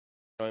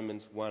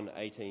Romans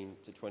 1:18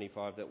 to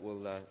 25 that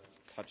we'll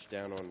touch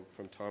down on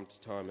from time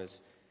to time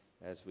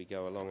as we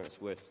go along, and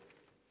it's worth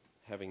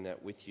having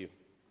that with you.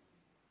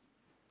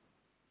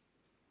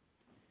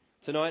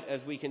 Tonight,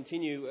 as we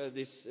continue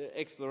this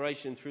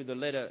exploration through the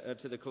letter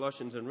to the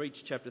Colossians and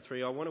reach chapter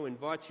 3, I want to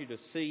invite you to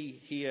see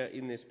here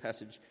in this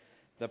passage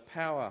the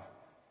power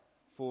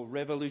for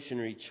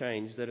revolutionary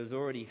change that has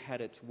already had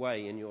its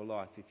way in your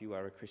life if you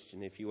are a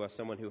Christian, if you are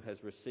someone who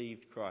has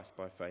received Christ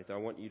by faith. I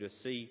want you to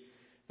see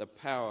the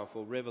power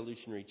for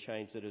revolutionary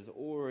change that has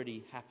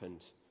already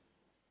happened.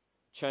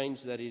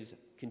 Change that is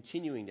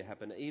continuing to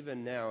happen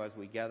even now as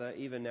we gather,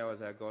 even now as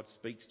our God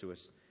speaks to us.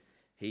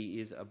 He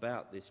is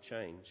about this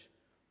change.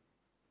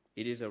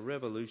 It is a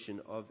revolution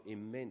of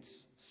immense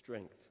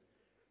strength.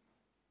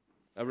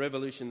 A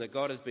revolution that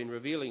God has been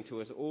revealing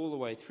to us all the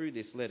way through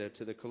this letter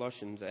to the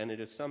Colossians, and it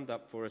is summed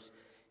up for us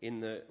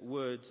in the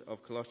words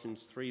of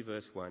Colossians 3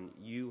 verse 1.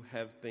 You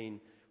have been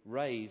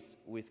raised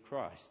with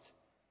Christ.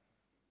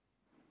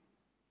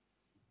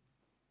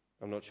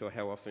 I'm not sure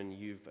how often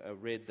you've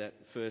read that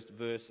first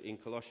verse in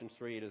Colossians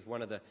 3. It is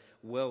one of the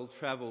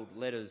well-travelled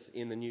letters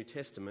in the New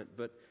Testament,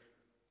 but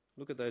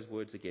look at those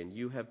words again.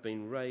 You have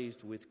been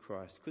raised with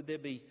Christ. Could there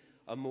be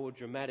a more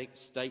dramatic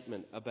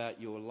statement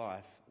about your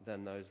life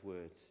than those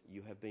words?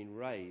 You have been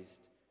raised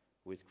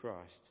with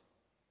Christ.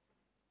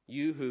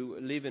 You who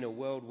live in a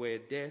world where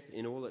death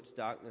in all its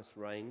darkness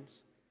reigns,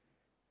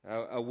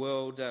 a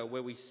world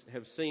where we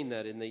have seen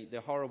that in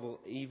the horrible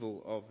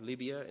evil of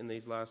Libya in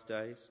these last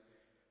days,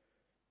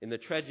 in the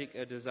tragic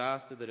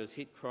disaster that has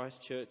hit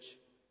Christchurch,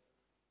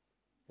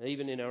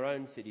 even in our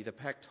own city, the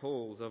packed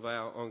halls of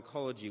our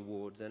oncology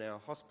wards and our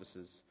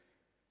hospices,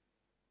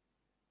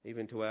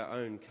 even to our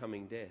own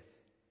coming death.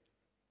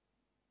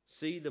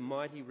 See the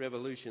mighty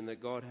revolution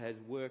that God has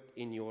worked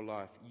in your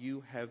life.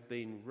 You have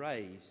been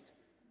raised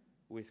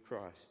with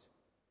Christ.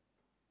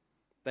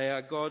 They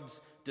are God's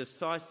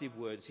decisive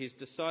words, His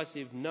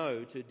decisive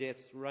no to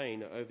death's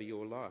reign over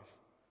your life.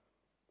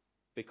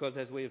 Because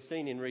as we have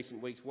seen in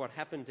recent weeks, what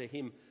happened to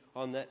Him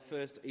on that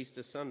first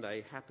Easter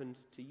Sunday happened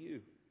to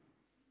you.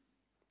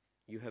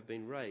 You have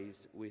been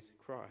raised with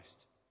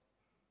Christ.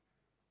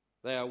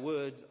 They are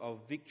words of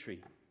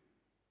victory.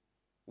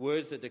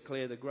 Words that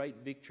declare the great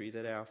victory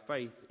that our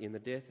faith in the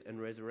death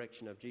and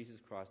resurrection of Jesus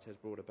Christ has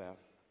brought about.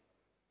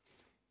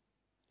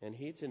 And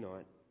here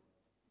tonight,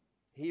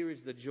 here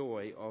is the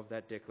joy of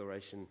that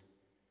declaration.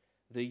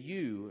 The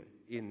you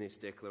in this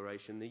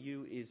declaration, the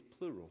you is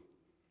plural.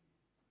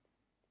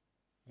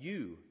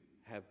 You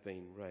have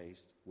been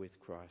raised with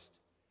Christ.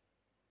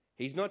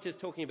 He's not just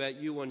talking about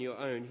you on your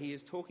own. He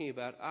is talking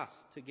about us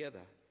together.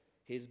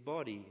 His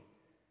body,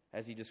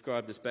 as he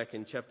described us back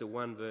in chapter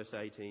 1 verse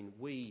 18,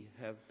 we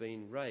have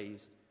been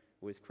raised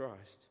with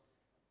Christ.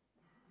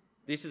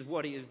 This is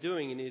what he is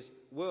doing in his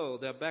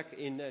world. Back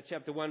in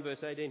chapter 1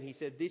 verse 18, he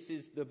said this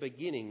is the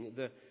beginning,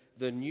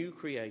 the new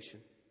creation.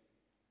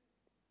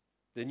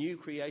 The new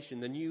creation,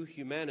 the new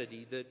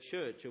humanity, the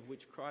church of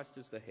which Christ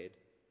is the head.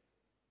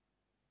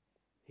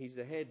 He's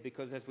the head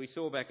because, as we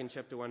saw back in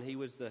chapter 1, he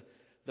was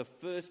the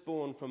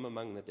firstborn from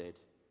among the dead.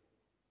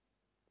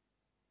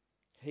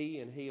 He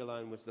and he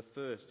alone was the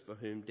first for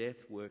whom death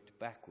worked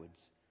backwards.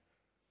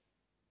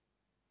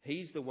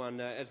 He's the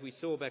one, as we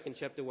saw back in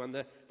chapter 1,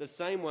 the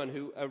same one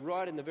who,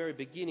 right in the very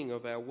beginning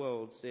of our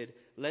world, said,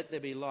 let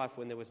there be life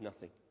when there was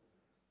nothing.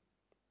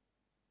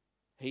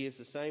 He is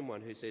the same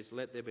one who says,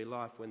 let there be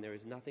life when there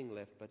is nothing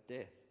left but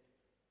death.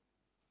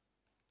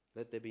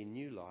 Let there be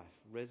new life,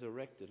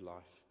 resurrected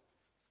life.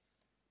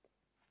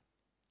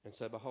 And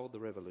so behold the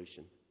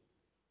revolution.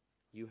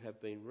 You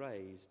have been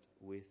raised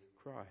with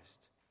Christ.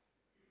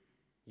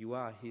 You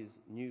are his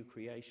new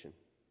creation.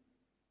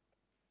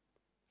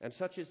 And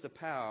such is the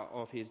power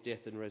of his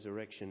death and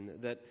resurrection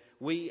that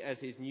we as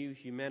his new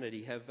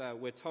humanity have,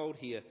 we're told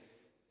here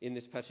in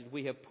this passage,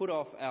 we have put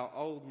off our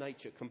old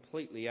nature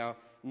completely, our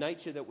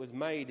nature that was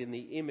made in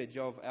the image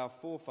of our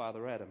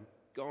forefather Adam,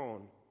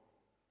 gone.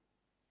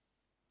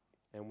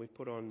 And we've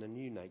put on the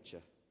new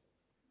nature,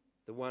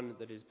 the one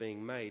that is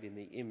being made in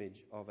the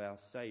image of our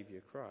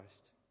Saviour Christ.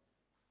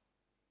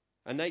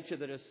 A nature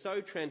that has so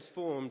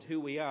transformed who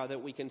we are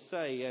that we can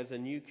say as a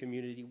new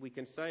community, we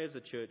can say as a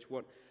church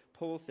what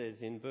Paul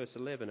says in verse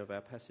 11 of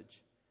our passage.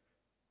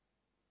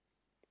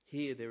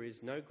 Here there is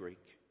no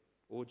Greek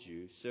or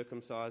Jew,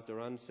 circumcised or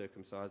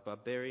uncircumcised,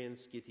 barbarian,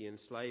 Scythian,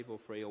 slave or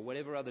free, or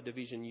whatever other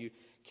division you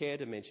care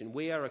to mention.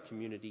 We are a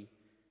community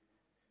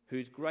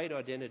whose great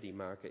identity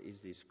marker is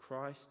this: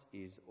 Christ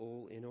is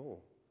all in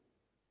all.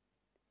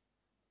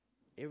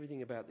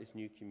 Everything about this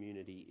new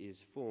community is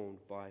formed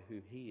by who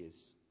he is,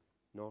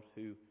 not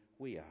who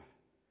we are.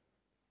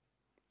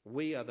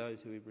 We are those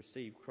who have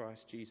received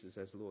Christ Jesus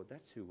as Lord.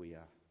 That's who we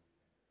are.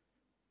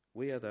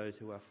 We are those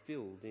who are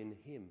filled in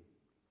him.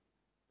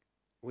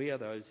 We are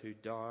those who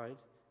died,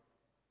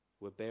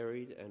 were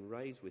buried and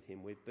raised with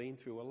him. We've been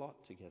through a lot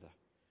together.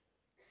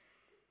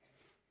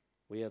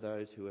 We are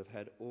those who have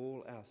had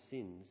all our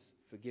sins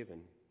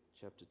forgiven.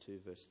 Chapter 2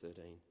 verse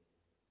 13.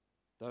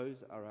 Those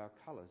are our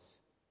colours.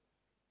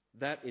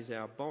 That is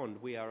our bond.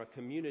 We are a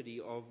community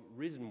of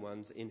risen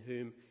ones in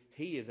whom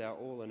he is our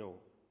all in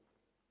all.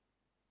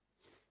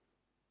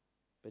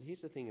 But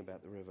here's the thing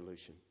about the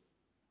revolution.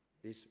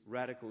 This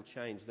radical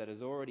change that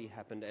has already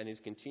happened and is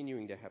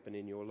continuing to happen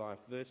in your life.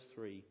 Verse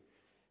 3,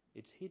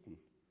 it's hidden.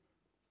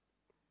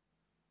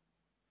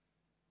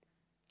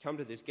 Come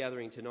to this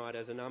gathering tonight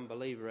as an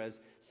unbeliever, as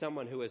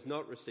someone who has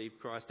not received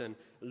Christ, and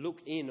look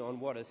in on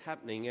what is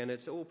happening, and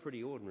it's all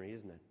pretty ordinary,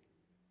 isn't it?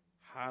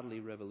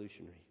 Hardly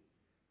revolutionary.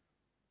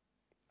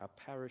 A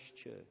parish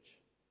church.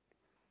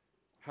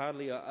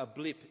 Hardly a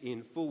blip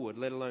in Forward,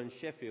 let alone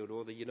Sheffield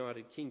or the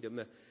United Kingdom.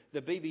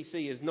 The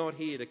BBC is not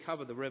here to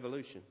cover the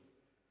revolution.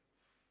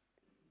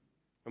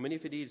 I mean,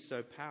 if it is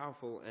so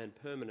powerful and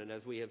permanent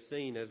as we have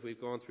seen as we've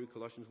gone through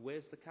Colossians,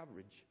 where's the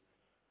coverage?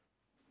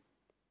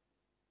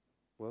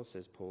 Well,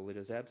 says Paul, it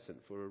is absent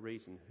for a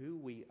reason. Who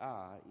we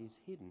are is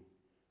hidden.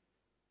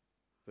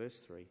 Verse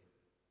 3.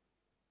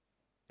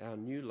 Our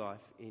new life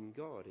in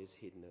God is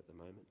hidden at the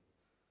moment,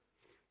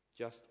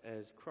 just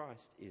as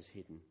Christ is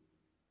hidden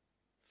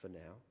for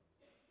now.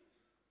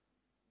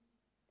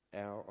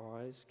 Our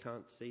eyes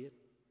can't see it.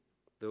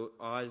 The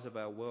eyes of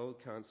our world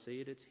can't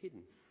see it. It's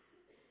hidden.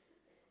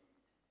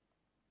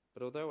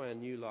 But although our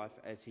new life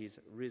as his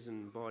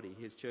risen body,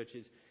 his church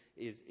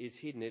is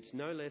hidden, it's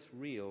no less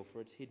real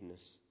for its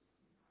hiddenness.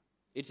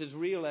 It's as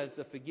real as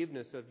the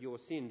forgiveness of your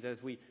sins,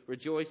 as we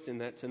rejoiced in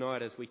that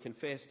tonight, as we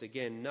confessed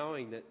again,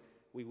 knowing that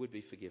we would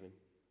be forgiven.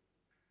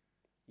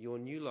 Your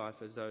new life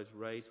as those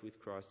raised with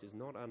Christ is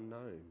not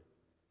unknown.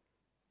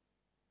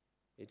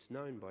 It's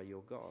known by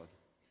your God.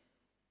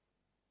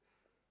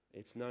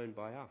 It's known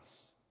by us.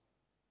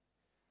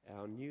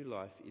 Our new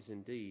life is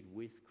indeed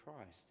with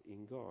Christ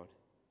in God.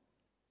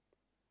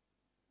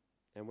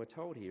 And we're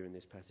told here in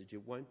this passage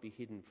it won't be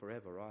hidden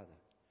forever either.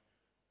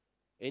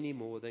 Any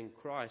more than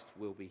Christ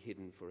will be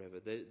hidden forever.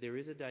 There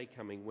is a day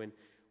coming when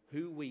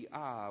who we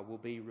are will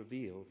be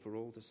revealed for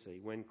all to see.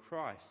 When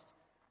Christ,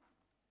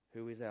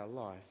 who is our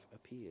life,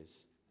 appears.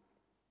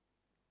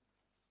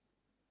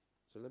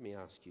 So let me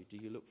ask you, do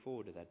you look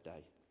forward to that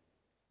day?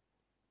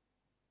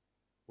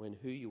 When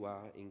who you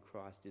are in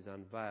Christ is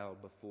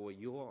unveiled before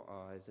your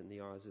eyes and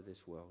the eyes of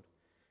this world,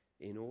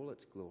 in all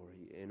its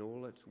glory, in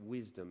all its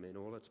wisdom, in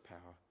all its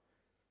power.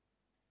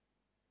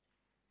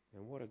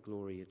 And what a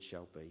glory it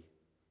shall be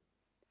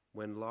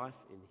when life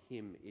in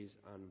him is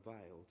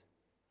unveiled.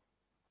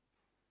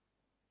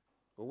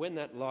 Well, when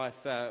that life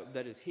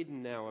that is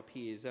hidden now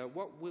appears,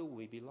 what will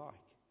we be like?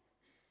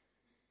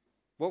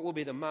 What will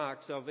be the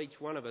marks of each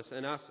one of us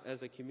and us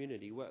as a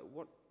community? What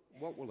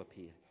will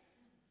appear?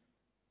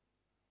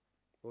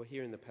 Well,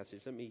 here in the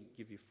passage, let me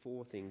give you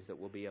 4 things that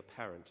will be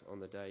apparent on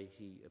the day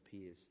he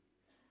appears.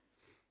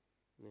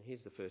 Now,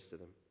 here's the first of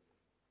them.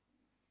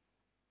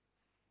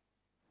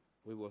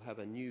 We will have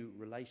a new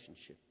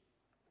relationship,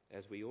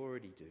 as we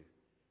already do.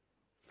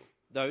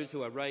 Those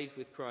who are raised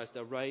with Christ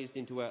are raised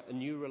into a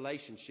new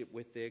relationship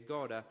with their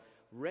God, a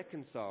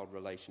reconciled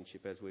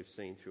relationship, as we've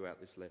seen throughout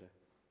this letter.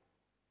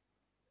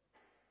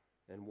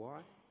 And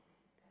why?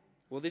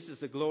 Well, this is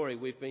the glory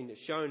we've been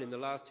shown in the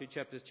last 2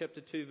 chapters. Chapter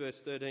 2, verse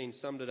 13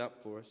 summed it up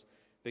for us.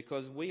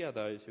 Because we are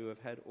those who have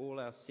had all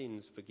our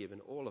sins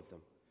forgiven, all of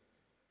them.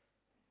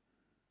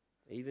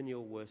 Even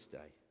your worst day.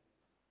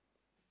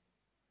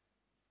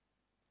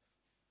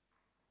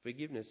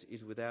 Forgiveness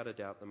is without a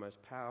doubt the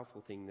most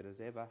powerful thing that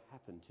has ever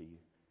happened to you.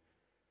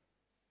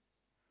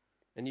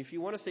 And if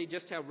you want to see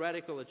just how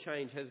radical a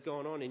change has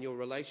gone on in your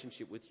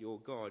relationship with your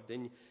God,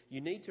 then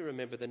you need to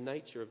remember the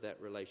nature of that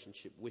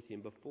relationship with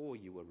him before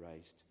you were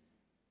raised.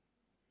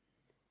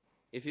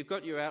 If you've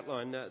got your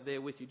outline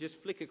there with you,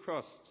 just flick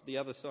across to the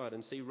other side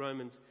and see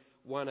Romans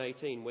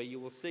 1:18, where you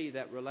will see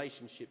that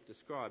relationship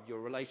described, your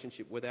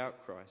relationship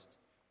without Christ.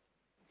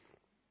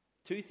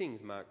 2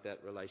 things mark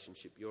that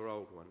relationship, your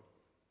old one.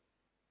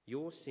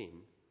 Your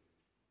sin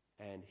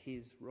and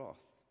his wrath.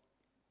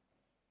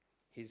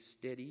 His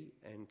steady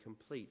and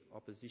complete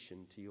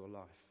opposition to your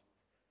life.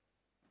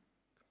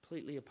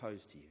 Completely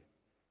opposed to you.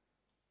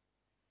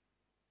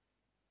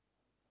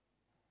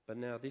 But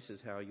now this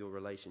is how your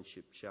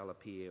relationship shall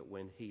appear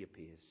when he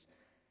appears.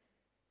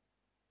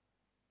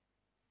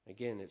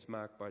 Again, it's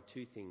marked by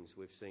 2 things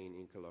we've seen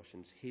in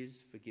Colossians. His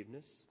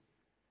forgiveness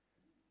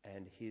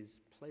and his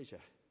pleasure.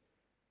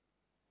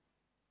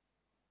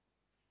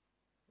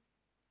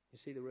 You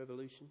see the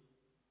revolution?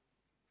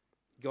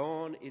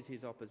 Gone is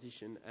his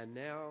opposition, and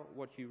now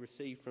what you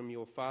receive from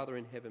your Father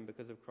in heaven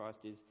because of Christ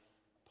is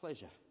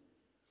pleasure.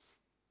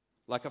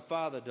 Like a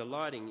father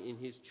delighting in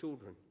his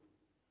children.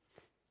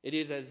 It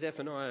is, as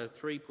Zephaniah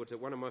 3 puts it,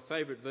 one of my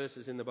favourite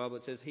verses in the Bible.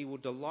 It says, he will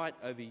delight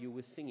over you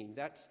with singing.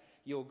 That's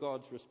your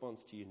God's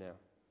response to you now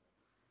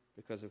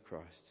because of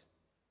Christ.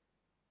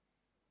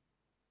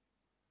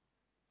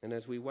 And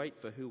as we wait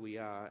for who we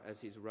are as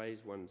his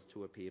raised ones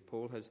to appear,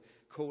 Paul has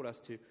called us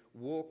to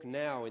walk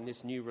now in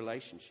this new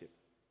relationship.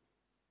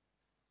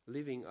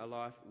 Living a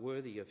life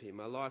worthy of him,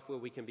 a life where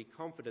we can be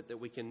confident that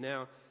we can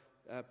now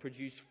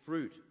produce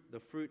fruit, the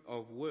fruit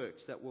of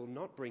works that will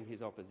not bring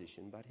his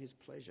opposition but his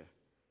pleasure.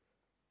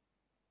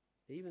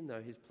 even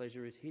though his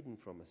pleasure is hidden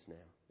from us now.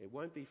 It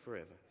won't be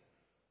forever.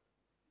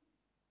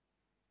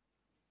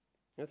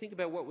 Now think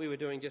about what we were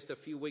doing just a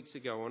few weeks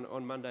ago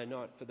on Monday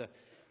night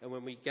and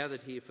when we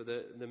gathered here for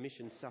the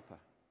mission supper.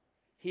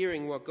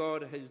 Hearing what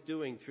God is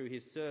doing through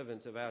his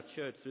servants of our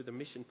church, through the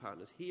mission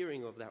partners,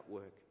 hearing of that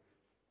work.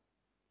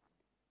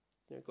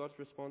 You know, God's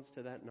response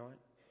to that night,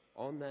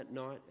 on that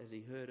night as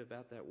he heard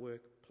about that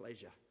work,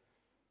 pleasure,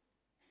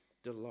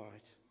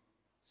 delight,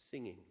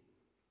 singing.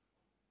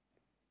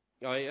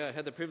 I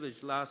had the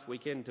privilege last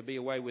weekend to be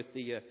away with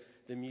the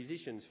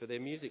musicians for their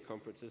music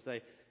conference as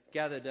they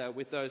gathered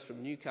with those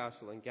from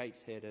Newcastle and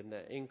Gateshead and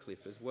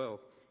Endcliffe as well.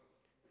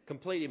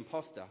 Complete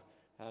imposter,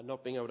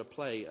 not being able to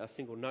play a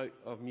single note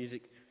of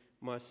music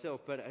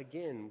myself, but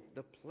again,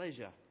 the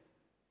pleasure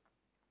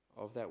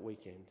of that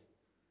weekend.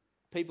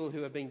 People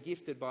who have been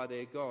gifted by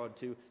their God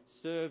to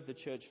serve the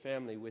church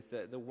family with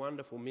the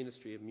wonderful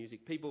ministry of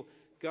music. People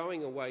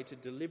going away to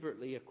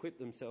deliberately equip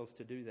themselves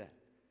to do that,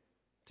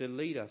 to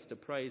lead us to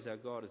praise our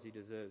God as he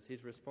deserves.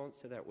 His response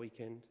to that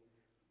weekend,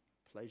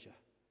 pleasure.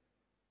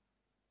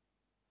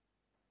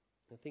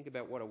 Now think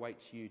about what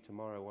awaits you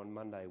tomorrow on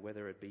Monday,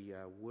 whether it be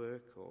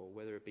work or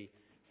whether it be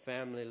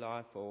family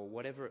life or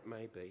whatever it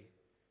may be.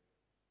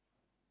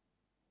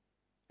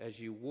 As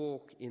you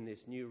walk in this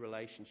new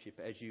relationship,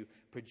 as you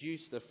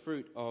produce the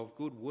fruit of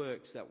good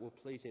works that will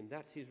please him,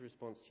 that's his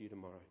response to you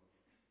tomorrow.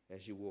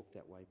 As you walk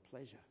that way,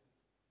 pleasure.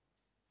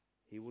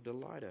 He will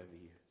delight over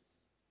you.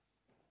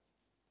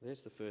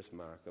 There's the first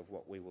mark of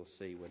what we will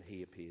see when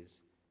he appears.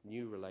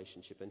 New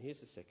relationship. And here's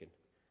the second.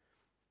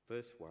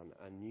 Verse 1,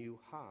 a new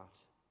heart.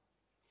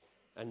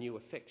 A new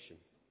affection.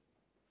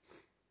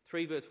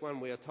 3 verse 1,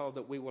 we are told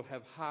that we will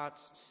have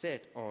hearts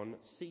set on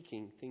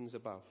seeking things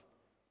above.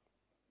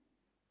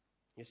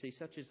 You see,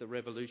 such is the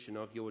revolution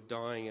of your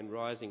dying and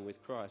rising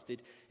with Christ.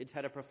 It's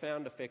had a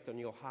profound effect on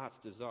your heart's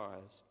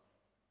desires.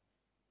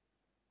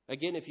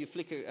 Again, if you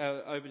flick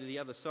over to the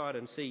other side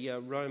and see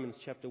Romans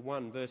chapter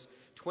 1, verse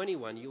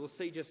 21, you will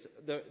see just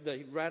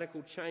the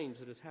radical change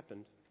that has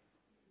happened.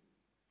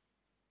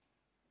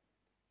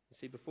 You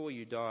see, before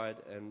you died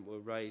and were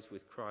raised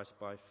with Christ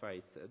by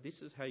faith,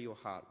 this is how your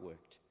heart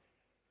worked.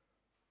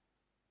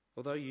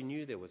 Although you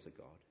knew there was a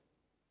God,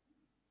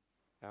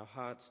 our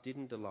hearts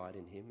didn't delight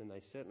in him, and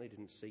they certainly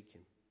didn't seek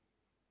him.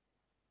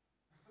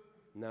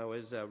 No,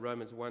 as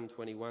Romans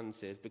 1:21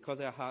 says, because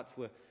our hearts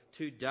were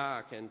too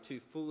dark and too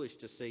foolish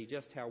to see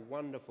just how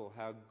wonderful,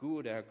 how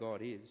good our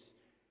God is,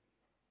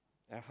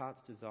 our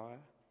heart's desire,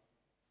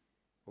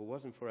 well,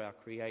 wasn't for our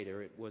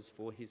Creator, it was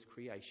for his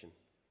creation.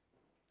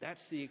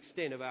 That's the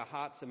extent of our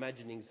heart's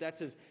imaginings.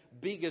 That's as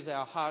big as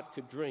our heart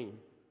could dream.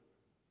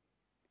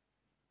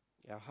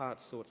 Our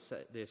hearts sought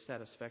their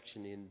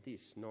satisfaction in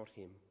this, not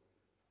him.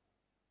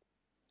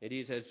 It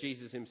is, as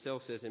Jesus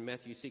himself says in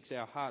Matthew 6,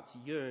 our hearts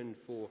yearn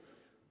for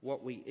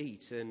what we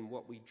eat and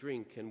what we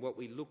drink and what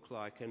we look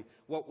like and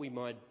what we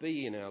might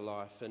be in our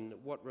life and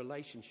what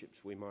relationships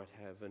we might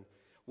have and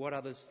what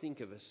others think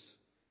of us.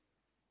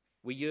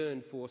 We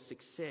yearn for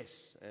success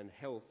and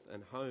health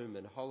and home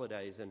and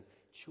holidays and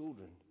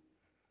children.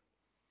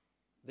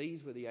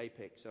 These were the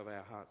apex of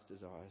our heart's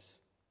desires.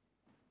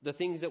 The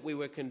things that we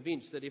were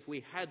convinced that if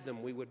we had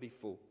them, we would be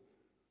full.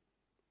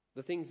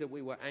 The things that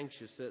we were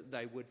anxious that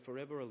they would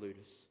forever elude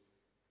us.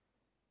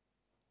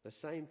 The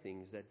same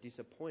things that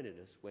disappointed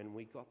us when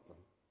we got them.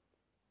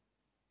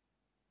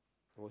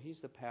 Well, here's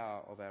the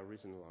power of our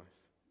risen life.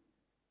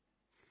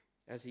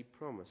 As he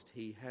promised,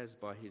 he has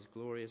by his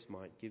glorious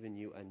might given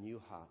you a new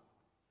heart.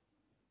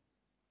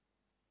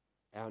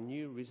 Our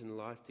new risen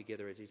life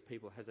together as his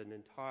people has an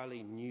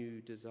entirely new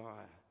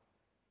desire.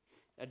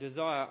 A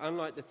desire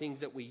unlike the things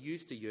that we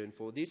used to yearn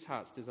for. This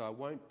heart's desire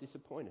won't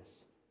disappoint us.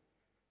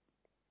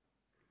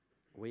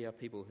 We are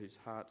people whose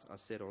hearts are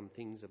set on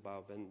things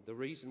above, and the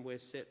reason we're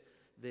set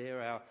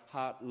there, our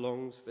heart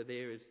longs for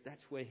there, is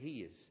that's where he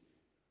is.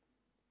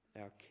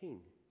 Our King,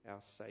 our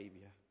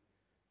Saviour.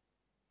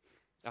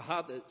 A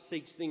heart that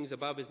seeks things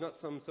above is not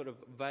some sort of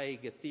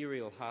vague,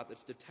 ethereal heart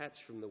that's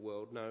detached from the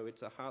world. No,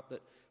 it's a heart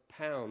that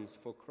pounds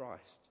for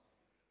Christ.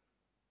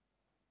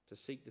 To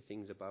seek the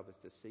things above is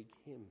to seek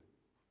him.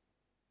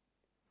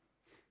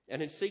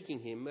 And in seeking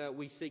him,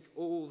 we seek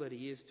all that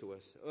he is to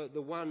us.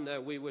 The one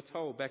we were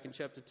told back in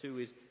chapter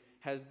 2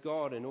 has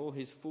God in all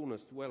his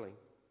fullness dwelling.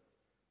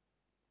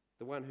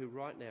 The one who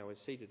right now is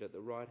seated at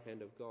the right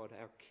hand of God,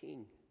 our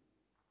King.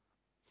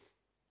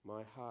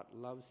 My heart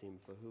loves him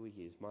for who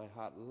he is. My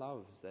heart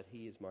loves that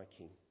he is my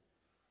King.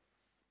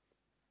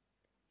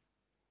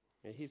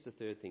 And here's the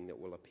third thing that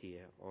will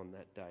appear on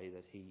that day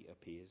that he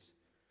appears.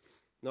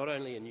 Not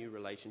only a new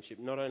relationship,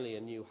 not only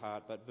a new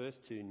heart, but verse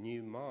 2,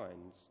 new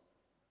minds.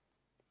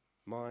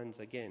 Minds,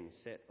 again,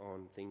 set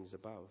on things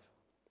above.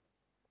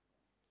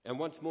 And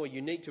once more,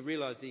 you need to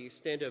realise the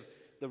extent of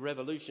the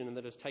revolution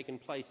that has taken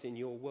place in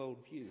your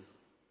worldview.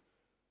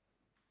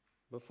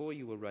 Before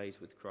you were raised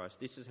with Christ,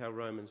 this is how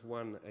Romans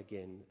 1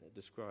 again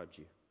describes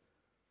you.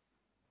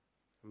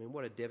 I mean,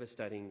 what a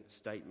devastating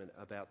statement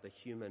about the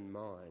human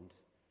mind.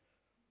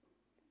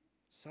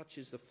 Such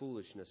is the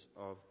foolishness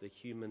of the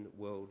human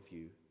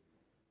worldview.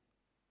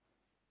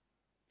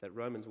 That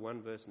Romans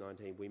 1 verse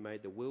 19, we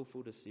made the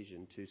willful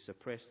decision to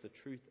suppress the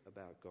truth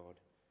about God.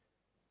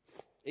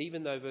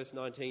 Even though, verse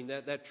 19,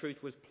 that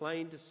truth was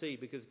plain to see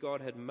because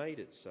God had made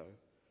it so.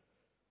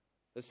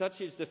 As such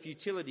is the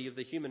futility of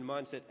the human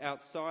mindset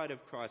outside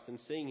of Christ and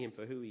seeing him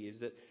for who he is,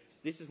 that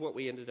this is what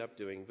we ended up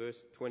doing. Verse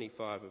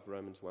 25 of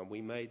Romans 1,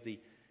 we made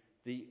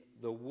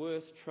the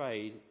worst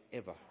trade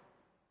ever.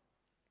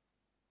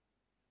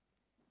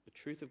 The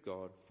truth of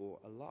God for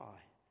a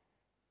lie.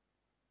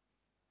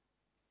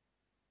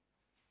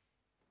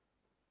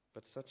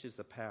 But such is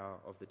the power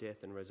of the death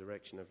and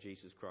resurrection of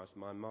Jesus Christ.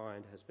 My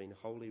mind has been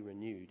wholly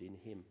renewed in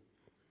him.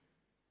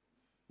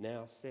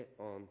 Now set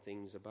on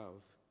things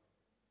above.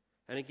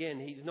 And again,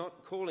 he's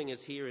not calling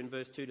us here in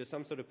verse 2 to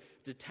some sort of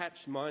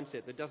detached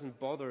mindset that doesn't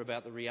bother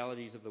about the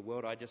realities of the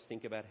world. I just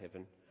think about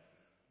heaven.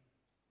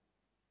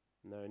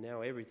 No,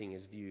 now everything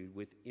is viewed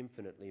with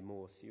infinitely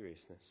more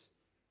seriousness.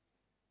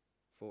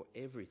 For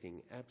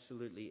everything,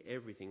 absolutely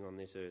everything on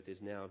this earth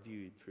is now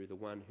viewed through the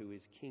one who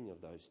is King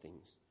of those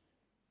things.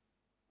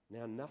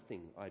 Now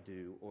nothing I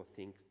do or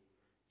think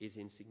is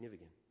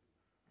insignificant.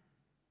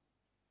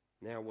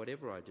 Now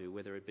whatever I do,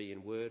 whether it be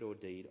in word or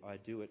deed, I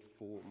do it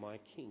for my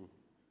King.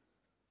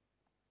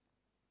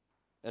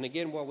 And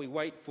again, while we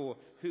wait for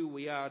who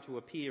we are to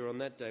appear on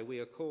that day, we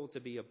are called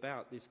to be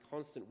about this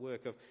constant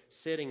work of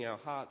setting our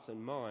hearts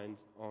and minds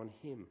on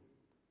him.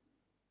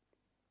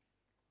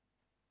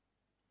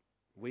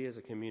 We as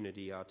a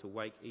community are to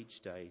wake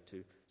each day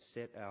to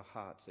set our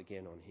hearts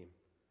again on him.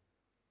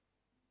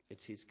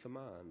 It's his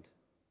command.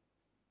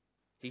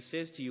 He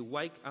says to you,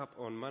 wake up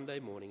on Monday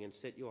morning and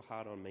set your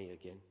heart on me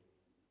again.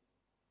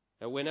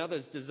 And when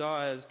others'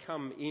 desires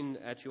come in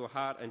at your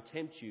heart and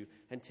tempt you,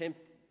 and tempt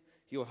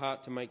your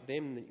heart to make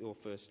them your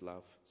first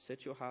love,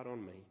 set your heart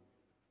on me.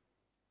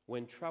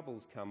 When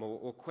troubles come,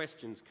 or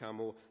questions come,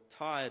 or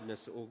tiredness,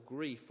 or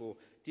grief, or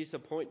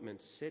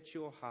disappointment, set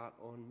your heart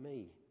on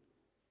me.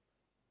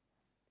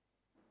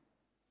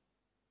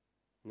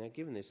 Now,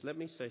 given this, let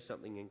me say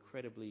something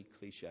incredibly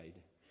cliched,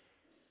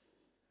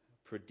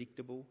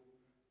 predictable,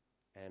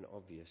 and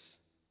obvious.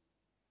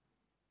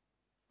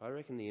 I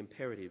reckon the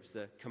imperatives,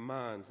 the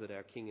commands that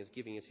our King is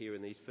giving us here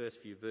in these first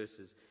few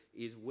verses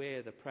is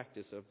where the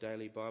practice of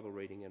daily Bible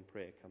reading and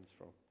prayer comes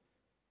from.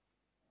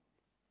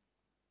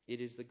 It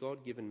is the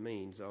God-given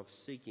means of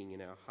seeking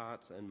in our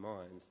hearts and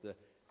minds the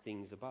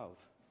things above.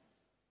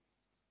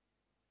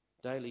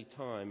 Daily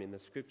time in the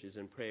Scriptures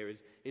and prayer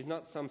is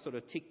not some sort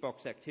of tick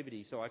box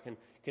activity so I can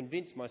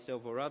convince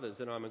myself or others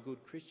that I'm a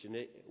good Christian.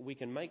 We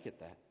can make it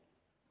that.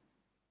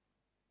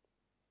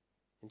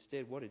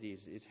 Instead, what it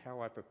is how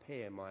I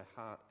prepare my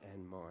heart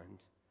and mind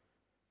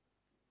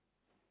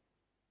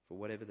for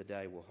whatever the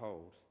day will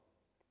hold.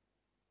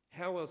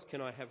 How else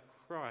can I have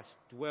Christ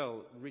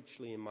dwell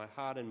richly in my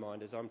heart and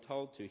mind, as I'm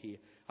told to here,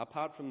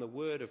 apart from the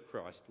word of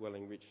Christ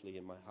dwelling richly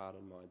in my heart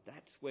and mind?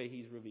 That's where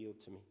he's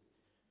revealed to me.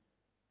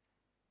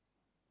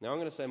 Now, I'm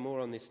going to say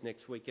more on this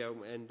next week,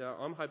 and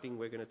I'm hoping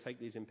we're going to take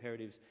these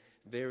imperatives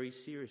very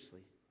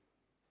seriously.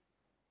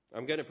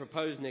 I'm going to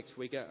propose next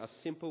week a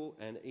simple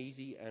and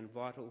easy and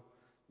vital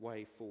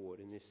way forward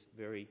in this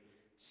very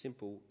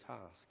simple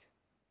task.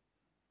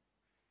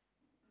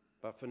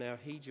 But for now,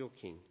 heed your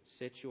King.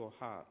 Set your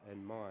heart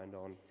and mind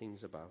on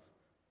things above.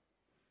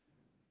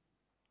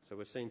 So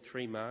we've seen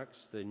three marks: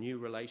 the new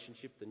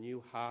relationship, the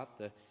new heart,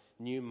 the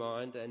new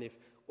mind. And if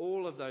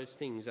all of those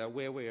things are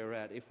where we are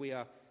at, if we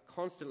are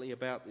constantly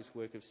about this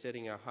work of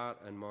setting our heart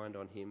and mind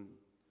on him,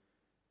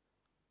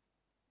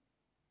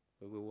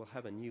 we will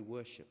have a new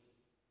worship.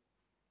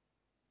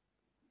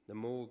 The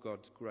more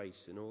God's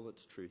grace in all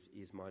its truth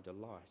is my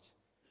delight,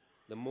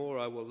 the more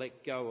I will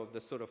let go of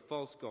the sort of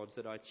false gods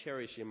that I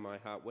cherish in my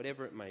heart,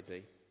 whatever it may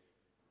be.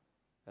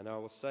 And I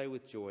will say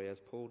with joy, as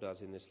Paul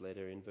does in this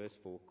letter in verse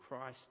 4,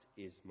 Christ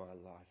is my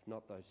life,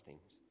 not those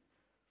things.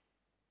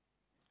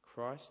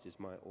 Christ is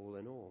my all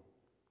in all.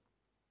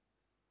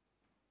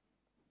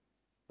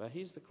 But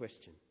here's the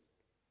question.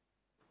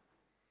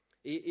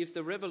 If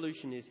the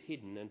revolution is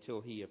hidden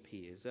until he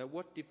appears,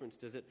 what difference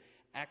does it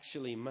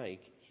actually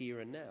make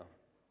here and now?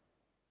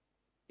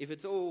 If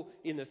it's all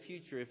in the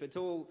future, if it's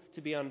all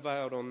to be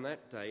unveiled on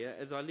that day,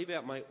 as I live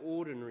out my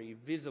ordinary,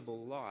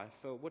 visible life,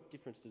 what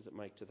difference does it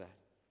make to that?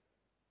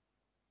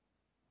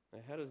 Now,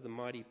 how does the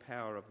mighty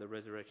power of the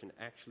resurrection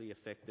actually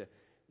affect the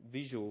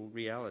visual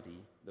reality,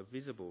 the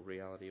visible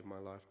reality of my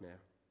life now?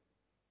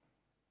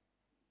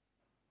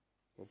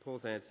 Well,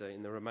 Paul's answer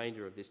in the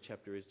remainder of this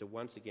chapter is to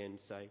once again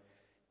say,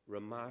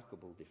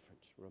 remarkable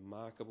difference,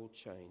 remarkable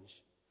change.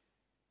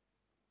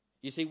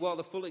 You see, while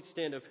the full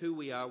extent of who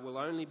we are will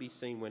only be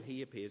seen when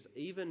he appears,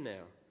 even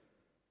now,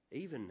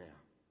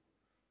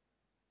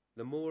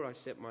 the more I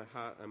set my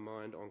heart and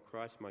mind on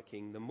Christ my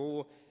King, the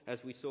more, as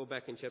we saw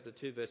back in chapter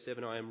 2, verse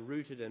 7, I am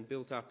rooted and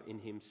built up in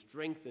him,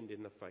 strengthened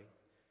in the faith,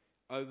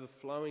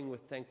 overflowing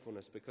with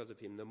thankfulness because of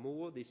him, the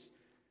more this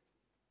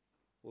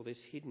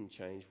hidden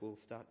change will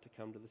start to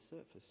come to the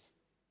surface.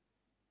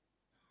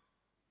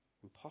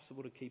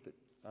 Impossible to keep it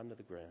under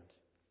the ground.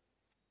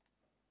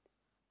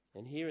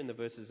 And here in the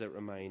verses that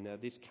remain,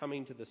 this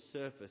coming to the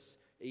surface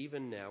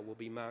even now, will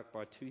be marked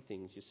by two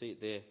things. You see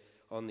it there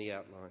on the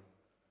outline.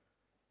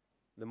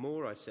 The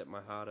more I set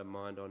my heart and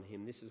mind on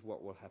him, this is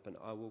what will happen.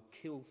 I will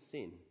kill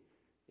sin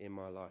in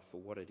my life for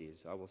what it is.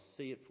 I will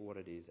see it for what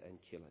it is and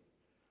kill it.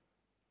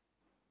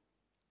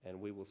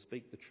 And we will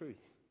speak the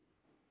truth.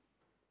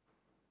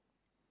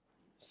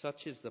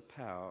 Such is the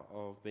power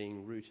of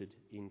being rooted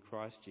in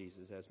Christ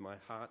Jesus as my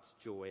heart's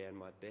joy and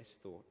my best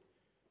thought.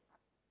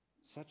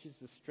 Such is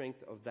the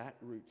strength of that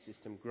root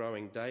system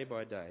growing day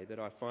by day that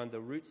I find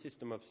the root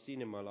system of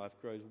sin in my life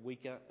grows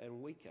weaker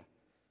and weaker.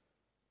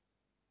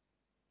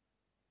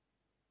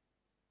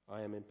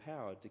 I am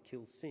empowered to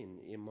kill sin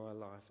in my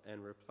life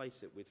and replace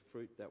it with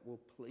fruit that will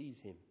please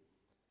him.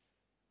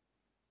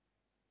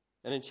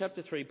 And in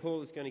chapter 3,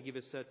 Paul is going to give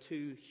us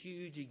two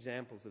huge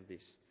examples of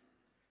this.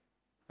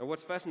 And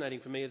what's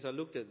fascinating for me as I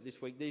looked at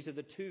this week, these are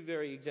the two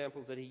very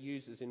examples that he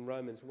uses in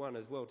Romans 1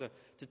 as well,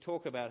 to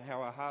talk about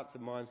how our hearts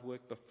and minds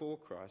work before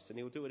Christ. And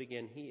he'll do it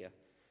again here.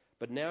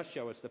 But now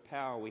show us the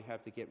power we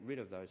have to get rid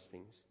of those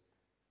things.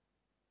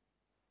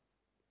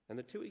 And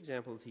the two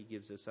examples he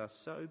gives us are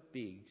so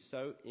big,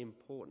 so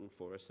important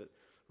for us that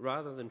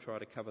rather than try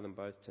to cover them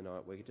both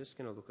tonight, we're just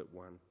going to look at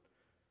one.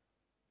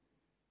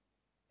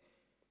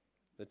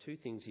 The two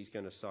things he's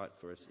going to cite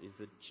for us is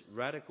the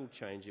radical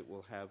change it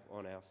will have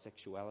on our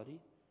sexuality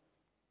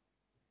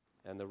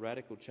and the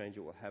radical change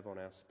it will have on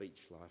our speech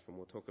life. And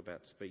we'll talk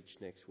about speech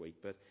next week.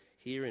 But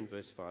here in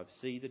verse 5,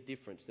 see the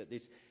difference that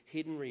this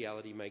hidden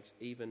reality makes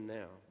even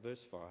now.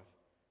 Verse 5.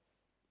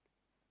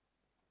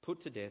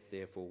 Put to death,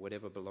 therefore,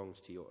 whatever belongs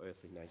to your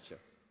earthly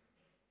nature.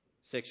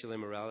 Sexual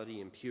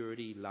immorality,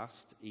 impurity,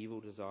 lust,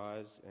 evil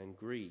desires, and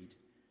greed,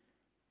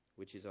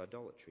 which is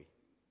idolatry.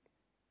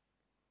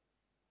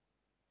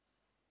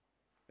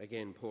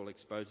 Again, Paul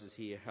exposes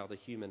here how the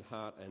human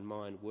heart and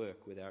mind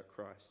work without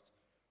Christ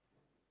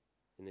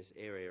in this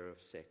area of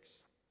sex.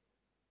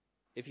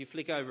 If you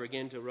flick over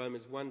again to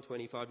Romans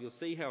 1:25, you'll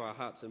see how our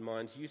hearts and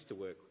minds used to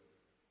work.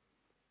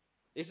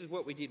 This is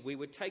what we did. We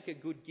would take a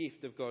good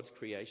gift of God's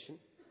creation,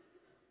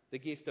 the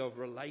gift of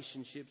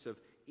relationships, of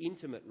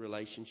intimate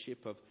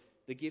relationship, of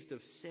the gift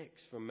of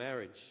sex for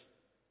marriage.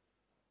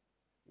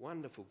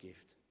 Wonderful gift.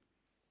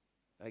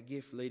 A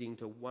gift leading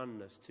to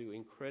oneness, to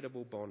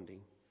incredible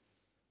bonding.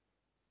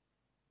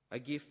 A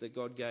gift that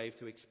God gave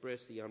to express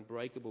the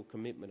unbreakable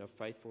commitment of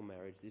faithful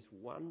marriage. This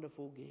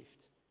wonderful gift.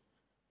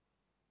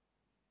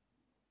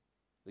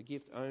 The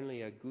gift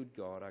only a good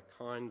God, a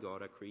kind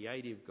God, a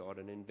creative God,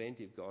 an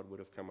inventive God would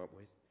have come up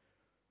with.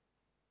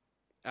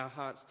 Our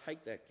hearts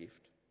take that gift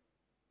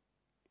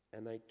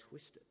and they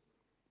twist it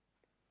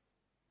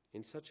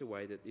in such a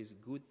way that this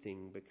good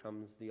thing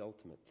becomes the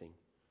ultimate thing,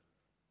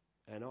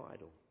 an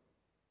idol.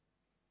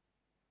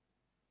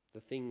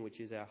 The thing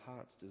which is our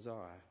heart's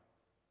desire,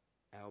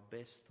 our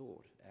best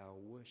thought, our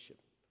worship.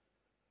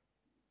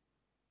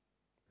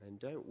 And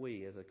don't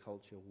we as a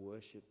culture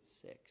worship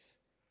sex?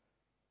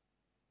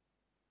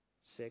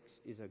 Sex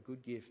is a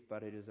good gift,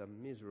 but it is a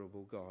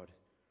miserable God.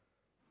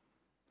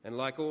 And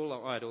like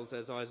all idols,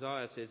 as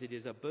Isaiah says, it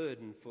is a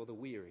burden for the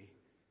weary,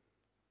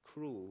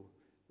 cruel,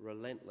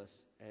 relentless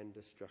and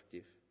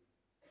destructive.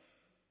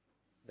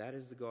 That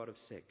is the God of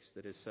sex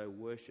that is so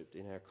worshipped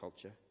in our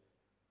culture.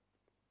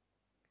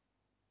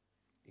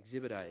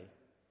 Exhibit A,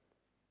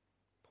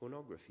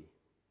 pornography.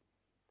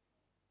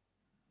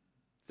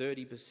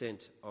 30%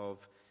 of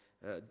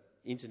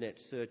internet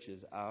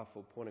searches are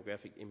for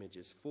pornographic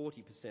images.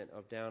 40%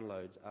 of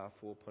downloads are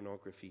for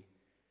pornography.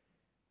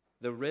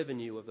 The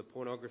revenue of the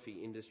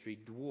pornography industry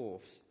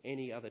dwarfs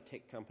any other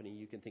tech company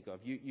you can think of.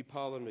 You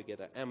pile them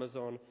together,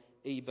 Amazon,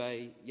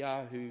 eBay,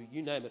 Yahoo,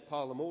 you name it,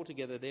 pile them all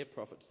together, their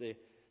profits,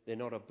 they're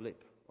not a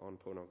blip on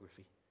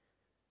pornography.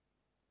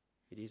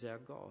 It is our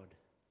God.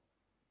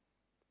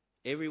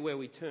 Everywhere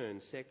we turn,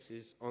 sex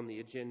is on the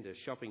agenda.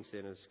 Shopping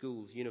centres,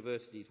 schools,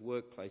 universities,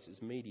 workplaces,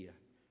 media.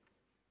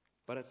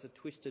 But it's a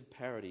twisted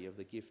parody of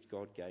the gift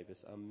God gave us,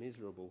 a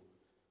miserable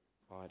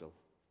idol.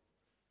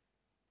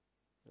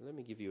 Now, let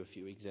me give you a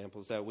few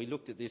examples. We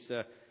looked at this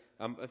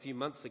a few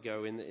months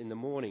ago in the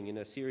morning in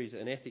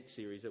an ethics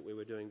series that we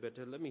were doing, but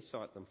let me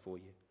cite them for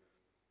you.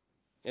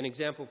 An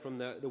example from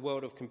the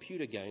world of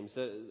computer games,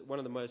 one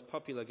of the most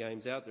popular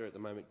games out there at the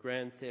moment,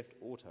 Grand Theft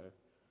Auto.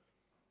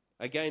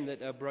 A game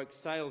that broke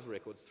sales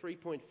records,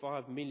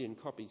 3.5 million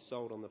copies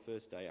sold on the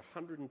first day,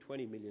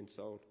 120 million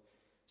sold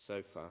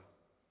so far.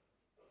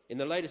 In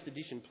the latest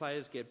edition,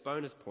 players get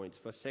bonus points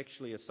for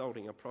sexually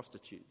assaulting a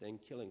prostitute, then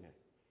killing her.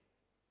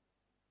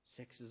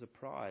 Sex is a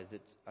prize,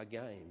 it's a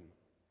game,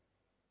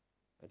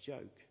 a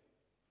joke.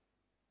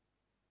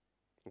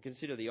 And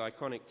consider the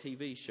iconic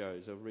TV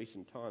shows of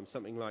recent times,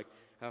 something like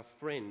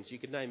Friends. You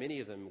could name any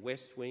of them,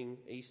 West Wing,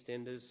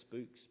 EastEnders,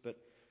 Spooks, but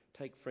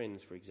take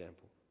Friends, for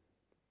example.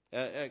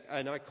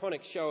 An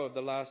iconic show of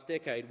the last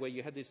decade where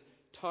you had this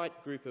tight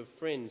group of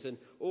friends and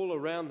all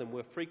around them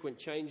were frequent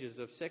changes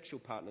of sexual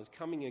partners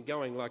coming and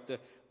going like the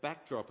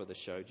backdrop of the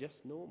show, just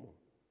normal.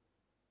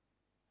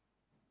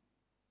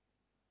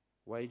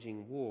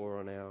 Waging war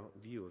on our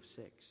view of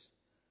sex.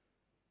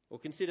 Or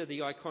consider the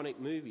iconic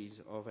movies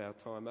of our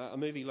time. A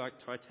movie like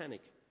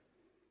Titanic.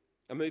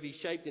 A movie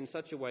shaped in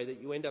such a way that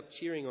you end up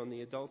cheering on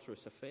the adulterous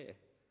affair.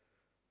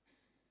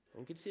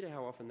 And consider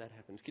how often that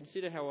happens.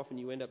 Consider how often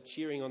you end up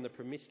cheering on the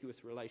promiscuous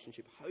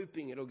relationship,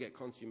 hoping it'll get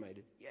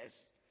consummated. Yes.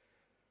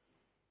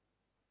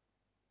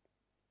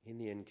 In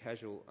the end,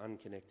 casual,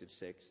 unconnected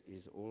sex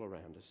is all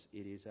around us.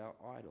 It is our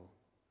idol.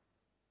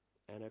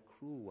 And a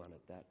cruel one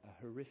at that,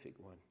 a horrific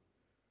one.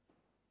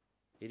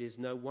 It is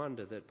no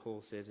wonder that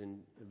Paul says in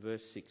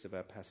verse 6 of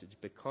our passage,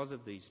 because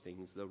of these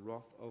things, the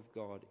wrath of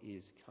God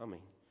is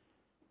coming.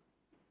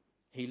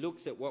 He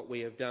looks at what we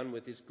have done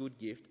with this good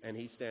gift and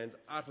he stands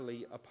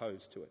utterly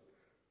opposed to it.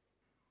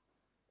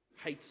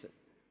 Hates it.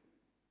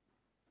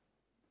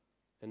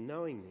 And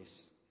knowing this,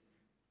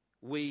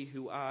 we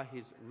who are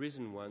his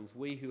risen ones,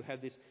 we who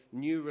have this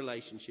new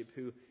relationship,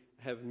 who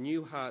have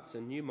new hearts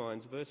and new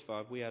minds, verse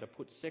 5, we are to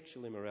put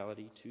sexual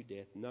immorality to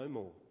death, no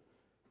more.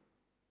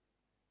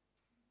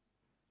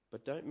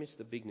 But don't miss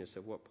the bigness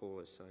of what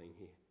Paul is saying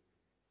here.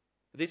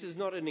 This is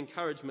not an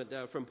encouragement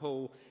from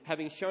Paul,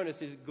 having shown us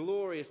this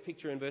glorious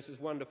picture in verses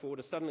 1 to 4,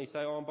 to suddenly say,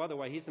 oh, and by the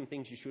way, here's some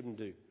things you shouldn't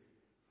do.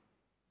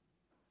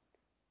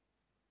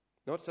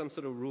 Not some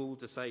sort of rule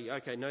to say,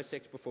 okay, no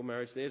sex before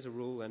marriage, there's a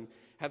rule, and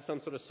have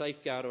some sort of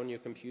safeguard on your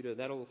computer,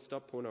 that'll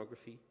stop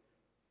pornography.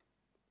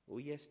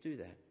 Well, yes, do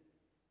that.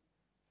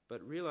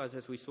 But realise,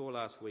 as we saw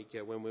last week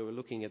when we were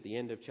looking at the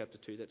end of chapter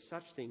 2, that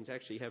such things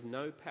actually have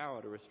no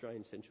power to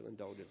restrain sensual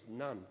indulgence.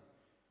 None.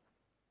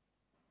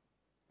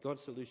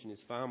 God's solution is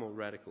far more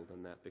radical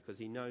than that, because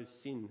he knows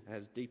sin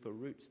has deeper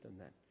roots than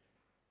that.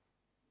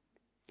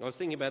 I was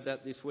thinking about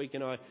that this week,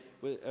 and I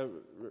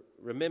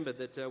remembered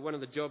that one of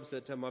the jobs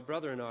that my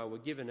brother and I were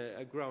given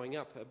growing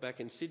up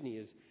back in Sydney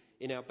is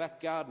in our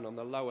back garden on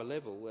the lower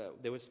level.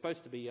 There was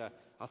supposed to be a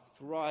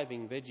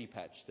thriving veggie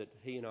patch that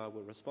he and I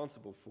were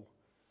responsible for.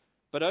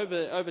 But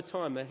over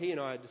time, he and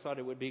I decided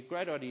it would be a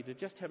great idea to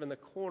just have in the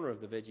corner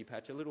of the veggie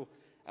patch a little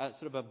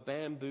sort of a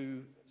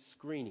bamboo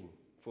screening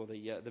for the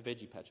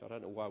veggie patch. I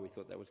don't know why we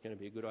thought that was going to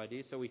be a good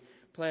idea. So we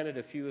planted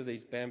a few of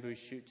these bamboo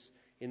shoots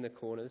in the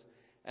corners.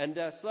 And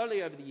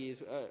slowly over the years,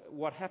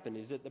 what happened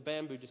is that the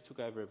bamboo just took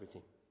over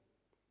everything.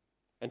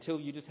 Until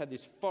you just had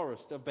this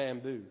forest of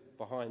bamboo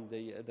behind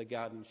the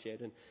garden shed.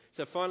 And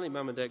so finally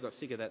Mum and Dad got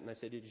sick of that and they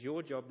said, it's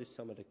your job this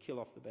summer to kill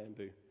off the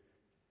bamboo.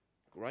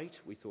 Great,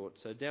 we thought.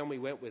 So down we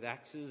went with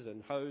axes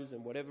and hoes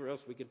and whatever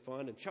else we could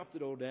find and chopped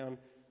it all down.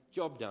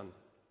 Job done.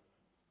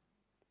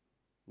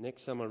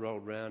 Next summer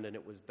rolled round and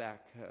it was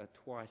back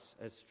twice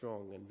as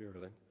strong and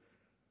virulent.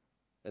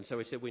 And so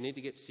we said we need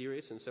to get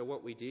serious. And so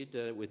what we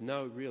did, with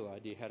no real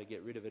idea how to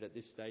get rid of it at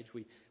this stage,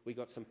 we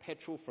got some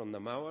petrol from the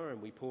mower and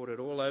we poured it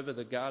all over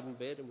the garden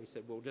bed. And we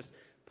said, we'll just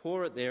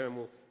pour it there and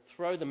we'll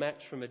throw the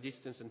match from a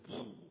distance and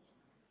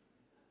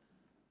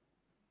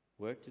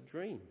worked a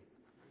dream.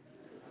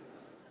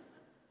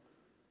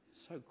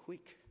 So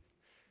quick.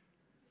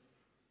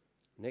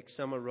 Next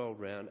summer rolled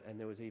round and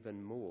there was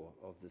even more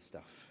of the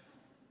stuff.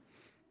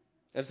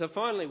 And so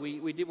finally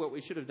we did what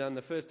we should have done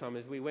the first time,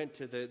 is we went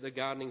to the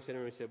gardening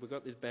centre and we said, we've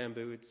got this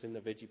bamboo, it's in the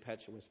veggie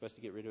patch and we're supposed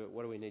to get rid of it.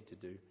 What do we need to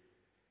do?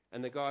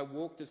 And the guy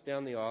walked us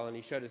down the aisle and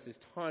he showed us this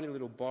tiny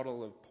little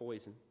bottle of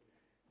poison.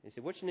 He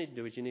said, what you need to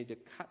do is you need to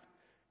cut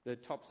the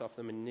tops off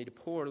them and you need to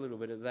pour a little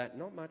bit of that,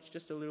 not much,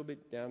 just a little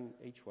bit down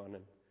each one.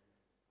 And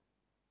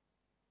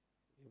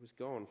it was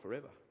gone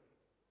forever.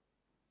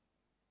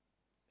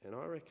 And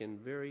I reckon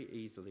very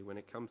easily when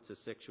it comes to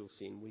sexual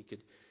sin, we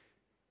could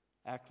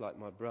act like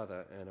my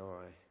brother and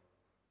I.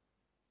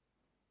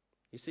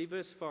 You see,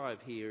 verse 5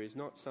 here is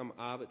not some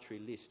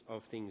arbitrary list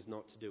of things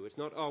not to do. It's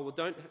not, oh,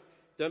 well,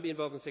 don't be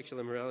involved in sexual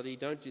immorality,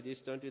 don't do this,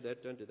 don't do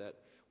that, don't do that.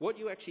 What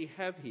you actually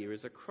have here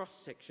is a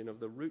cross-section of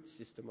the root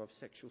system of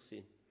sexual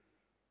sin.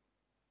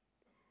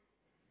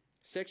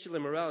 Sexual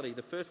immorality,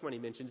 the first one he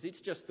mentions,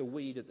 it's just the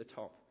weed at the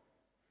top.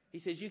 He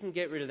says you can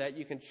get rid of that,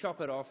 you can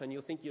chop it off and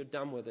you'll think you're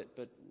done with it,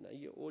 but no,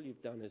 all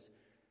you've done is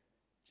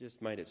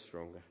just made it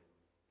stronger.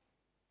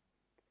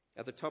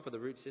 At the top of the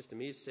root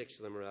system is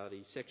sexual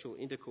immorality. Sexual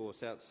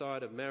intercourse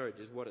outside of marriage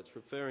is what it's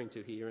referring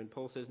to here, and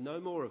Paul says no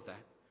more of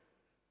that.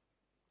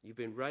 You've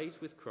been raised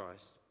with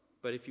Christ,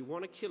 but if you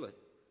want to kill it,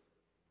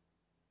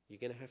 you're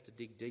going to have to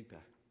dig deeper.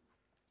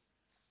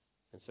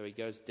 And so he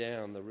goes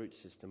down the root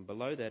system.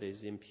 Below that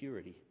is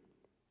impurity.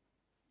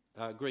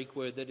 A Greek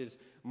word that is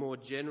more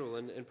general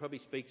and probably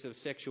speaks of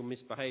sexual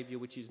misbehaviour,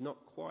 which is not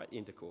quite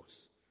intercourse.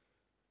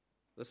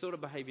 The sort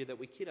of behaviour that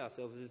we kid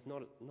ourselves is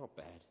not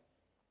bad.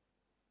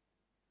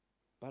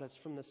 But it's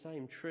from the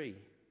same tree.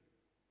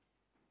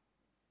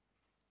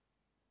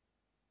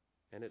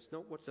 And it's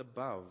not what's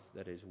above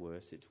that is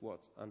worse, it's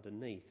what's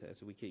underneath as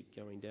we keep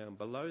going down.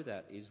 Below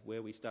that is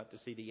where we start to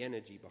see the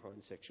energy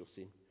behind sexual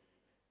sin.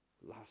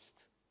 Lust.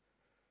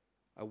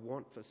 A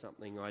want for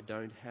something I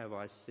don't have.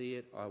 I see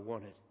it, I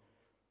want it.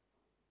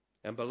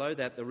 And below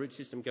that, the root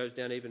system goes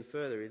down even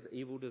further, is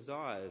evil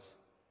desires.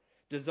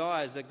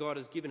 Desires that God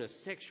has given us,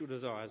 sexual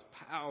desires,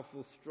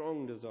 powerful,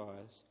 strong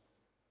desires.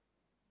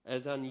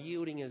 As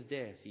unyielding as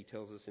death, he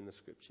tells us in the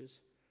Scriptures.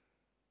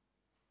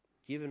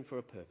 Given for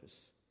a purpose.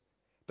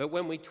 But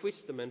when we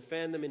twist them and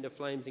fan them into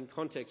flames in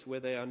contexts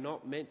where they are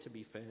not meant to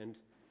be fanned,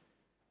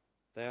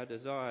 They are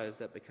desires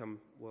that become,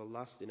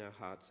 lust in our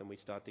hearts, and we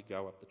start to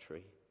go up the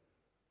tree.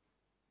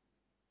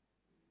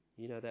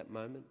 You know that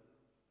moment?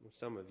 Well,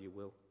 some of you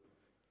will.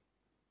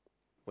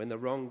 When the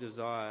wrong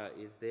desire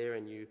is there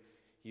and you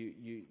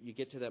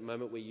get to that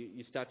moment where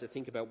you start to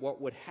think about what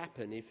would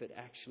happen if it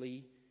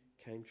actually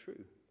came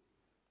true.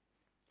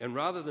 And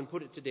rather than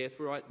put it to death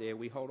right there,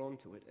 we hold on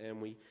to it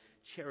and we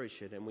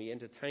cherish it and we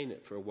entertain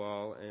it for a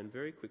while, and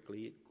very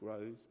quickly it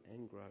grows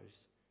and grows.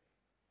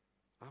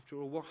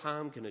 After all, what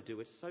harm can it do?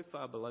 It's so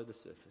far below the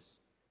surface.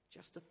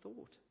 Just a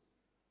thought.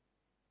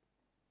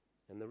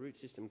 And the root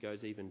system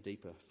goes even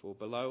deeper, for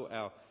below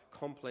our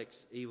complex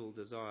evil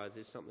desires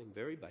is something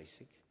very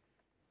basic,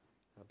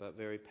 but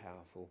very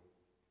powerful.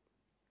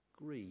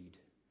 Greed.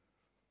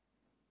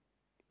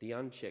 The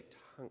unchecked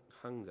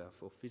hunger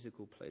for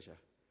physical pleasure.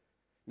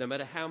 No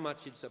matter how much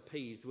it's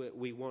appeased,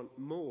 we want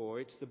more.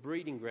 It's the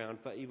breeding ground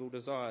for evil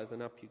desires,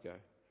 and up you go.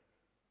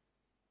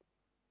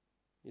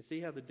 You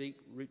see how the deep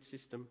root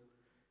system,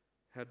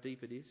 how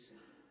deep it is?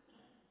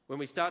 When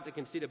we start to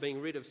consider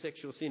being rid of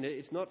sexual sin,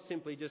 it's not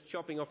simply just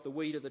chopping off the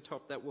weed at the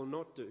top. That will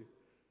not do.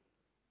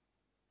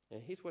 Now,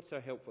 here's what's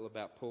so helpful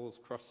about Paul's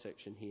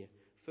cross-section here.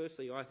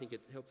 Firstly, I think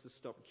it helps us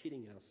stop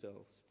kidding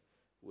ourselves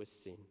with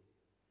sin.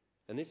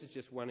 And this is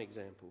just one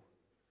example.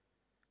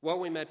 While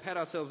we may pat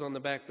ourselves on the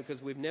back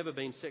because we've never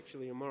been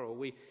sexually immoral,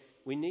 we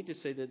need to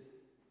see that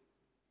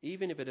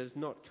even if it has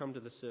not come to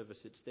the surface,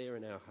 it's there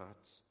in our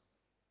hearts.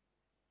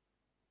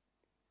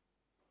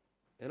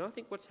 And I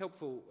think what's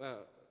helpful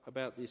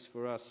about this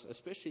for us,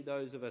 especially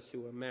those of us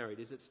who are married,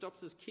 is it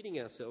stops us kidding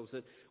ourselves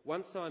that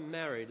once I'm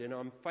married and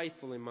I'm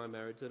faithful in my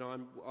marriage, that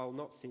I'll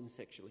not sin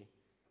sexually.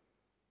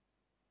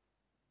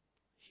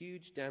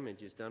 Huge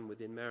damage is done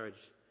within marriage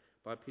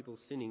by people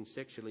sinning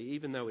sexually,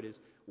 even though it is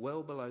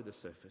well below the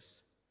surface.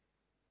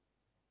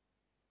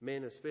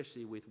 Men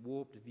especially with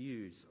warped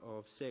views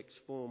of sex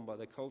formed by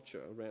the culture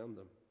around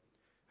them,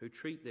 who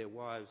treat their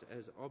wives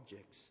as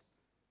objects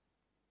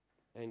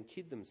and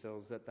kid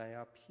themselves that they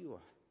are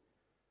pure.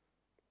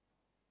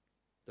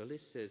 The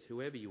list says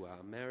whoever you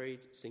are,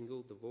 married,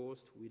 single,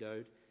 divorced,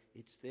 widowed,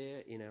 it's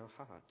there in our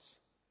hearts.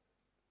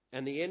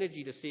 And the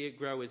energy to see it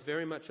grow is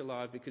very much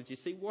alive, because you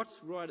see what's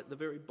right at the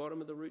very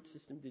bottom of the root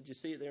system? Did you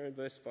see it there in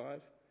verse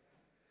 5?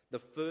 The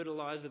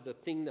fertilizer, the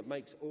thing that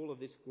makes all of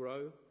this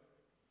grow?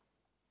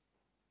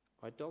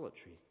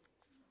 Idolatry.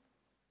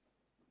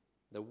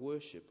 The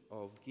worship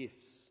of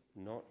gifts,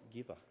 not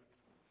giver.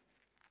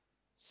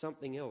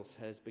 Something else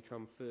has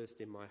become first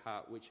in my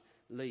heart, which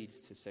leads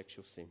to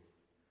sexual sin.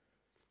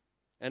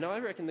 And I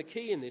reckon the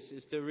key in this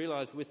is to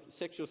realise with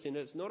sexual sin,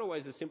 it's not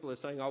always as simple as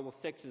saying, oh, well,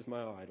 sex is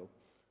my idol.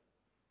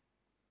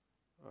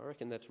 I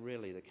reckon that's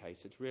rarely the case.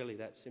 It's rarely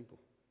that simple.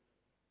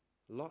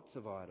 Lots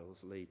of idols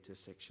lead to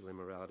sexual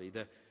immorality.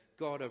 The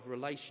God of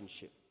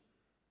relationship,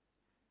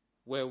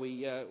 where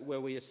we are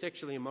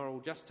sexually immoral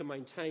just to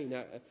maintain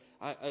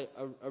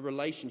a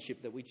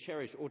relationship that we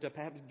cherish, or to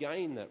perhaps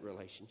gain that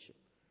relationship.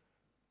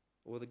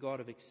 Or the God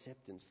of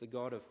acceptance, the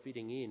God of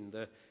fitting in,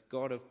 the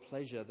God of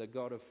pleasure, the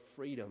God of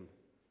freedom,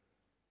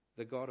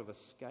 the God of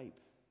escape.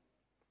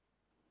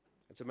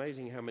 It's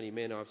amazing how many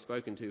men I've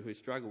spoken to who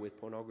struggle with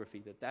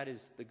pornography, that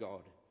is the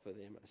God for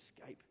them,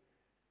 escape.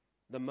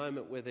 The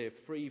moment where they're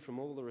free from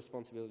all the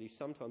responsibilities,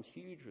 sometimes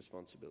huge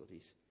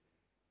responsibilities.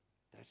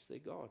 That's their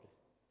God.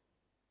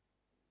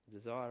 The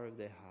desire of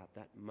their heart,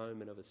 that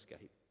moment of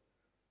escape.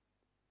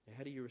 Now,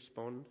 how do you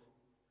respond?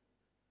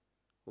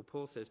 Well,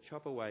 Paul says,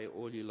 chop away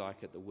all you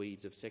like at the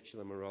weeds of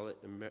sexual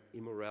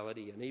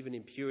immorality and even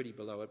impurity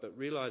below it, but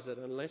realise that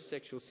unless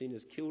sexual sin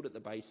is killed at the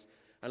base,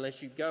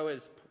 unless you go as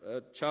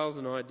Charles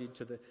and I did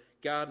to the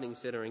gardening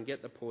centre and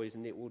get the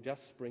poison, it will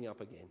just spring up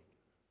again.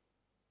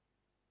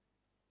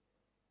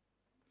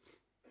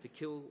 To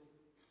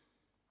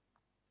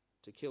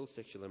kill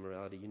sexual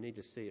immorality, you need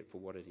to see it for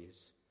what it is.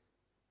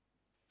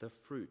 The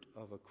fruit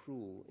of a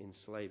cruel,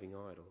 enslaving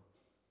idol.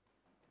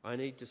 I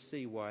need to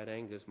see why it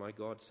angers my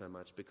God so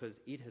much, because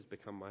it has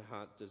become my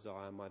heart's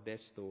desire, my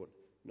best thought,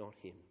 not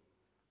Him.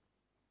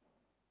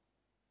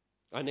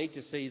 I need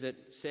to see that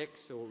sex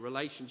or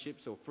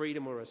relationships or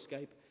freedom or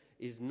escape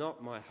is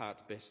not my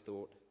heart's best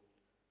thought.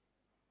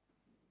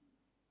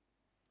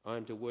 I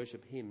am to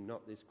worship Him,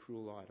 not this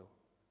cruel idol.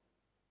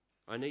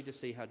 I need to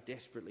see how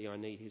desperately I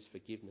need His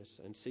forgiveness,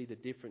 and see the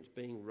difference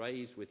being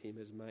raised with Him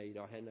has made.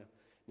 I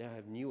now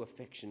have new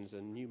affections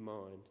and new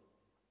mind.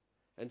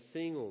 And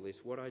seeing all this,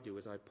 what I do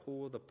is I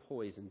pour the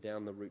poison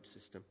down the root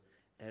system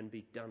and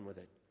be done with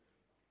it.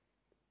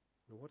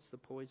 Now, what's the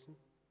poison?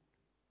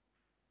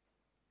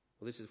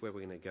 Well, this is where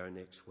we're going to go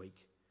next week.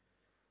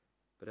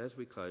 But as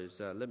we close,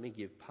 let me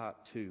give part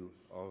 2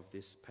 of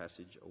this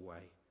passage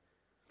away.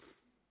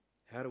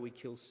 How do we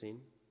kill sin?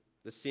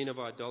 The sin of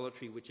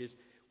idolatry, which is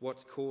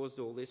what's caused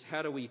all this.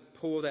 How do we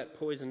pour that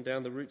poison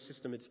down the root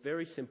system? It's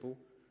very simple.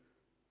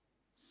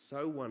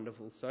 So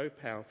wonderful, so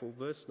powerful.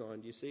 Verse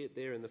 9, do you see it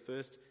there in the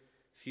first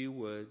few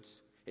words?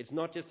 It's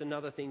not just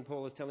another thing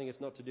Paul is telling us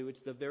not to do.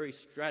 It's the very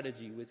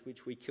strategy with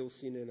which we kill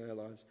sin in our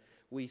lives.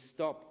 We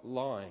stop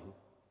lying.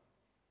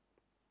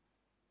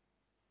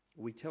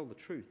 We tell the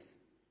truth.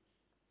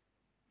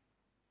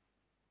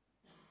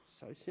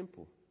 So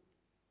simple.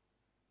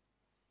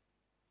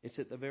 It's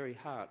at the very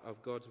heart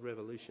of God's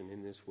revolution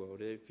in this world.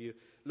 If you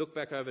look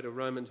back over to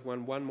Romans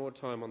 1 one more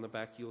time on the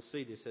back, you'll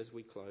see this as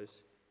we close.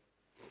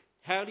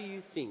 How do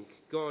you think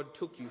God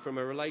took you from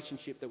a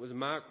relationship that was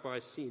marked by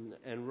sin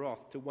and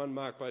wrath to one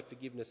marked by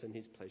forgiveness and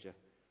his pleasure?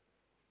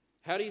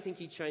 How do you think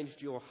he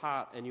changed your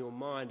heart and your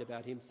mind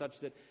about him such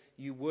that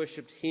you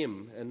worshipped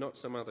him and not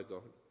some other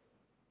God?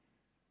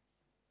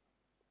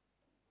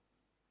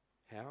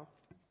 How?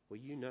 Well,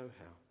 you know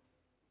how.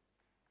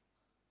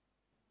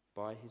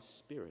 By his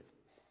Spirit.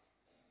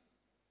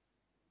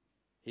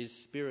 His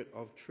Spirit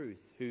of truth,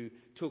 who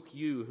took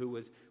you, who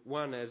was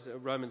one, as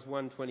Romans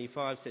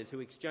 1:25 says, who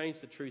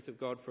exchanged the truth of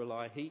God for a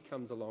lie. He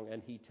comes along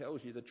and he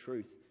tells you the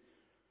truth.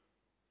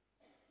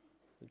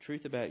 The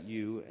truth about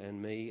you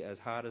and me, as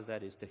hard as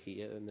that is to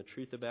hear, and the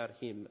truth about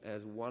him,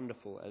 as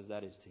wonderful as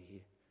that is to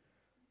hear.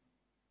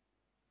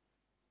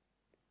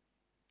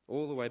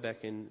 All the way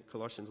back in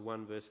Colossians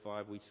 1 verse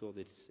 5 we saw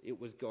this. It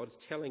was God's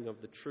telling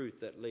of the truth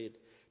that led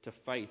to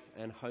faith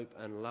and hope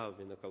and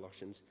love in the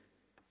Colossians.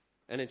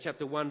 And in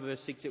chapter 1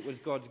 verse 6 it was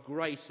God's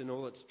grace and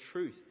all its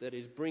truth that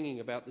is bringing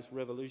about this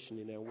revolution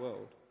in our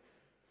world.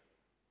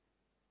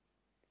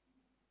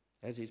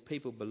 As his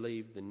people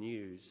believed the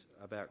news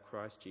about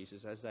Christ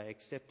Jesus, as they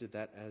accepted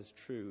that as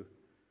true,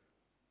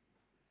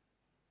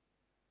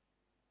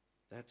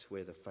 that's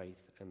where the faith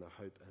and the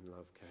hope and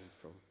love came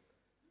from.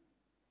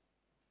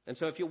 And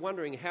so if you're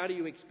wondering, how do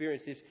you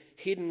experience this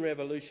hidden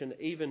revolution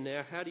even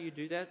now? How do you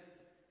do that?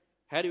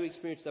 How do you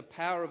experience the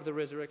power of the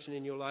resurrection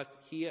in your life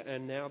here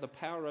and now? The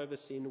power over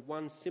sin.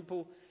 One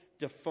simple,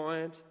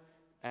 defiant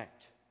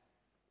act.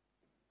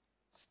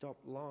 Stop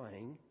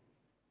lying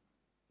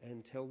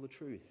and tell the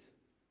truth.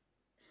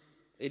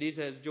 It is,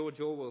 as George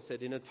Orwell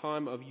said, in a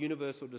time of universal